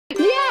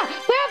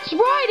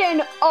That's right,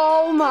 and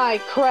oh my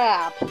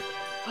crap.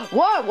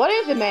 What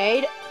is it,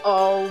 maid?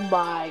 Oh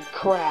my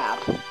crap.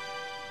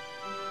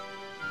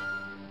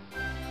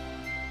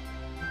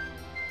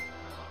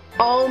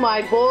 Oh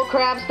my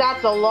bullcraps,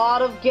 that's a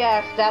lot of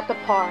guests at the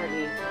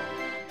party.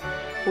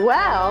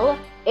 Well,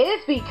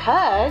 it's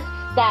because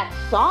that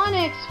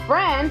Sonic's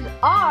friends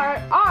are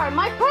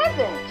my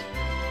present.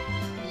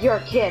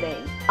 You're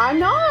kidding. I'm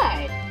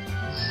not.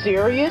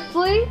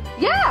 Seriously?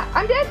 Yeah,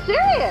 I'm dead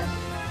serious.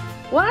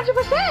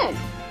 100%.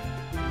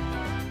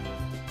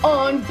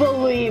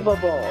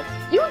 Unbelievable.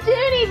 You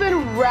didn't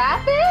even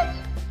wrap it?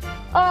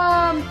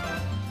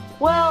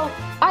 Well,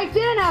 I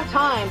didn't have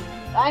time.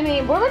 I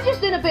mean, we were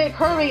just in a big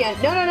hurry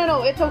and...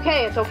 No, it's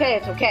okay.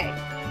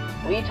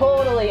 We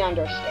totally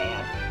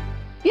understand.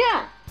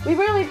 Yeah, we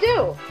really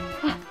do.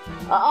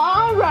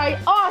 All right,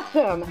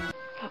 awesome.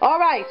 All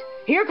right,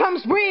 here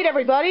comes Reed,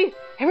 everybody.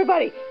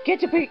 Everybody,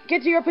 get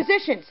to your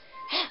positions.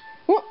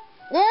 What?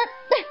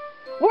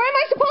 Where am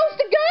I supposed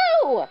to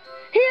go?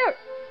 Here.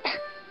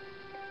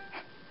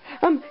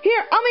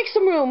 Here, I'll make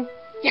some room.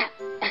 Yeah.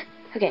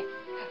 Okay.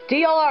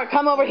 DLR,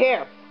 come over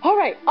here. All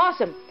right,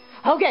 awesome.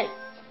 Okay.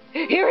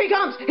 Here he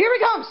comes.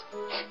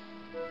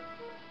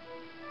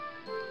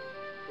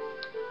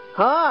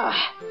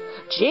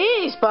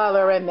 Geez,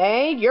 Butler and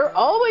Maid, you're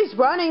always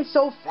running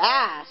so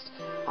fast.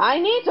 I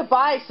need to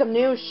buy some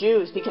new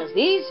shoes because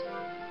these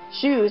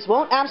shoes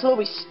won't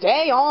absolutely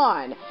stay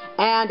on.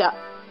 And,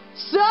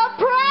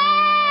 surprise!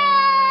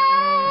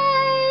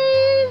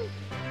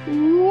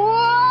 What?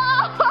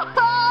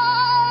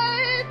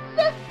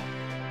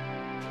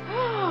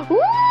 Woo!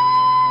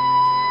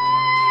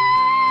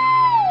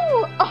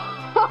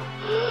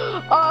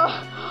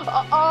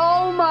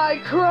 Oh my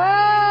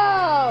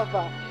crap!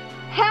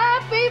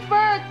 Happy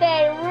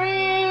birthday,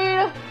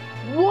 Reed!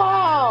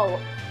 Wow!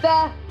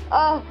 That,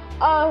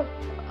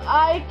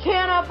 I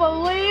cannot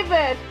believe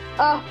it!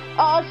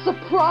 A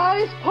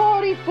surprise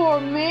party for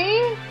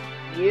me?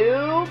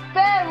 You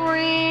bet,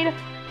 Reed!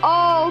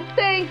 Oh,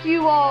 thank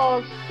you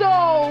all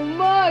so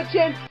much!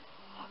 And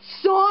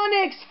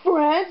Sonic's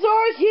friends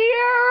are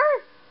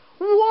here?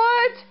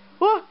 What?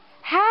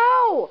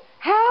 How?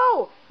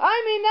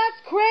 I mean,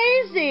 that's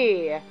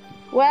crazy!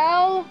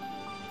 Well,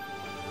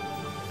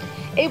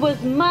 it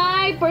was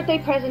my birthday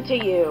present to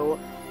you.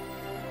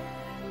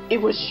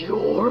 It was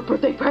your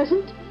birthday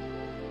present?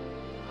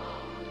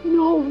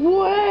 No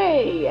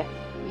way!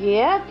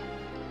 Yep.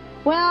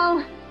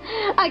 Well,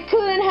 I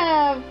couldn't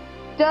have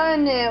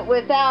done it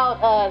without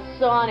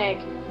Sonic,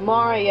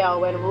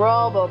 Mario, and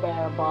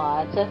Robo-Bear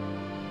bot.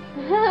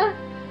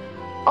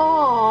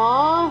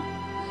 Aww,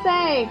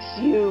 thanks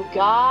you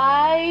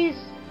guys.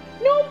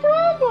 No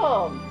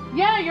problem.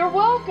 Yeah, you're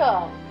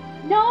welcome.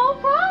 No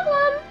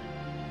problem.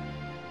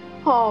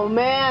 Oh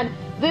man,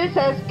 this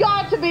has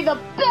got to be the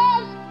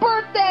best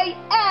birthday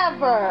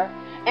ever.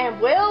 And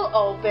we'll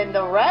open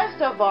the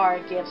rest of our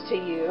gifts to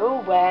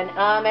you when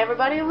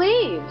everybody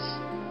leaves.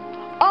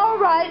 All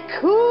right,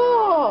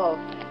 cool.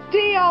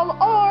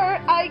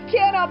 DLR, I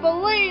cannot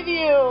believe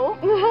you.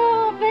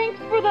 Oh, thanks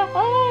for the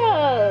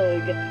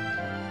hug.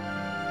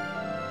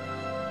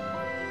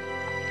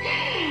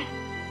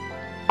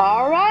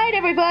 All right,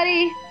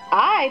 everybody.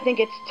 I think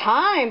it's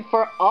time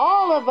for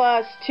all of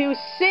us to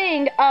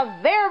sing a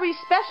very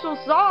special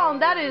song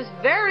that is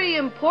very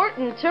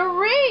important to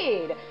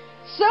Reed.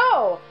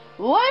 So,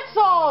 let's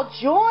all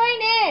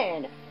join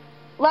in.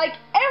 Like,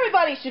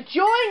 everybody should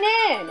join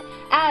in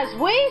as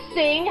we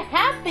sing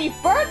Happy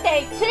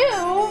Birthday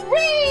to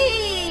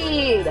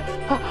Reed!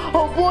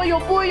 Oh boy,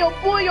 oh boy, oh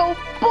boy, oh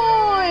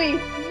boy!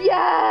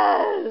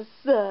 Yes!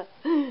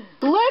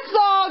 Let's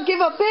all give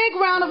a big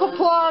round of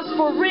applause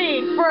for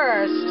Reed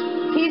first.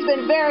 He's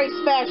been very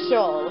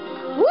special.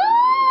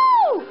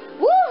 Woo!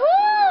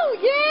 Woohoo!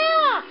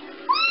 Yeah!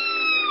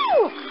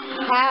 Woo!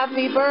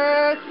 Happy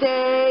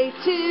birthday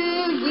to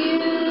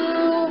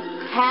you.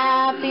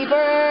 Happy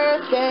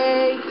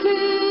birthday to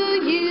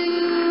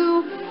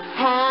you.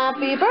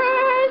 Happy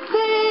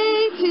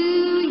birthday to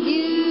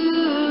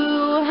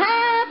you.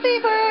 Happy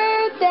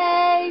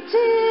birthday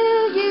to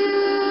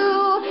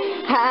you.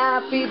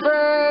 Happy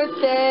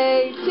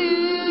birthday to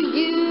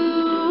you.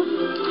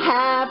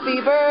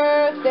 Happy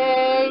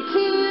birthday to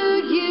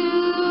you.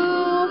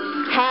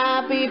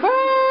 Happy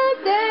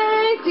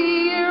birthday,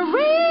 dear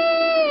Reed.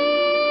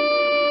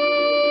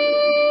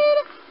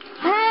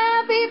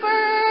 Happy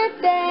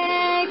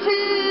birthday to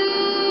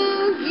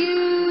you.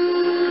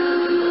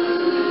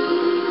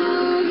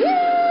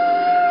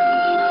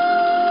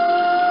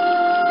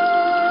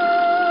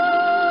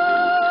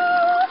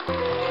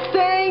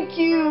 Thank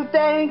you,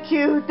 thank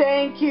you,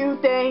 thank you,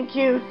 thank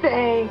you,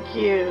 thank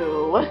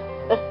you.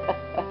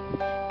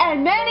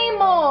 And many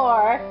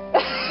more.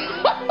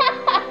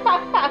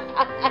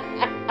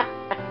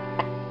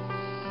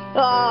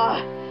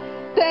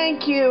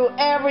 Thank you,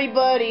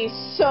 everybody,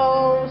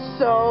 so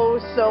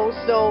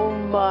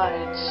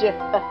much.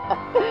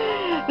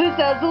 This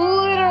has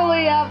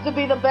literally have to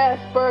be the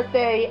best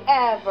birthday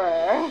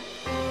ever.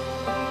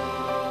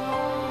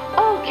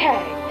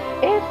 Okay,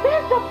 Is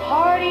this a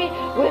party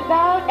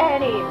without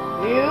any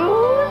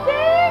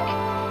music?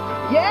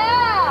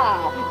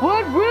 Yeah!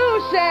 What Roo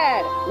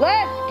said!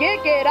 Let's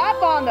kick it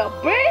up on the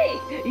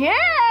beat!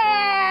 Yeah!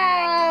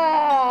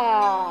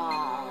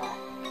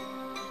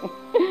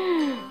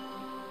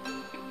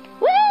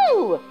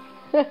 Woo!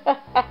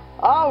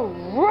 All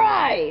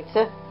right!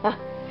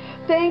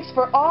 Thanks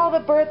for all the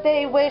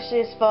birthday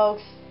wishes,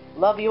 folks.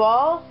 Love you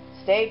all.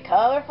 Stay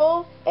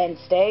colorful and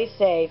stay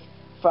safe.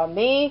 From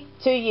me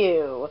to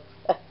you.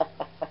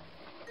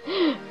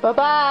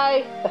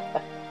 Bye-bye.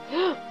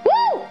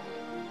 Woo!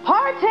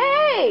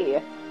 Party!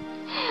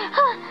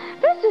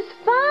 This is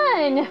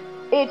fun.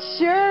 It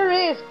sure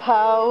is,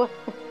 Po.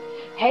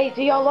 Hey,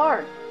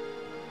 DLR.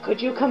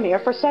 Could you come here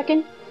for a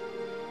second?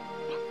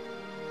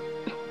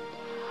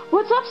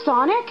 What's up,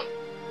 Sonic?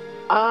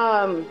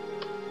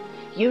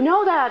 You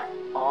know that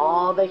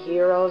all the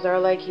heroes are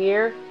like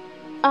here?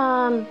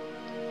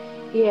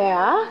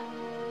 Yeah?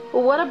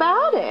 What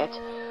about it?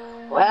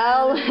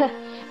 Well,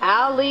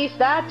 at least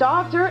that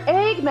Dr.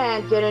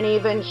 Eggman didn't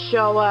even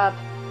show up.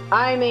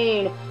 I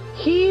mean,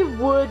 he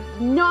would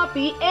not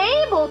be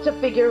able to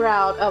figure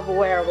out of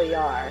where we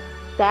are.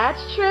 That's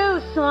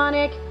true,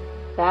 Sonic.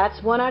 That's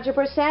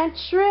 100%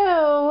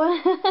 true.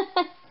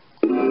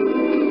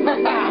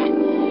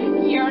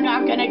 You're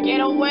not gonna get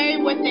away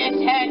with this,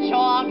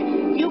 Hedgehog.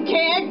 You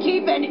can't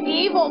keep an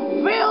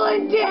evil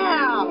villain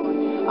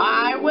down.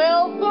 I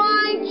will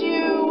find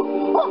you.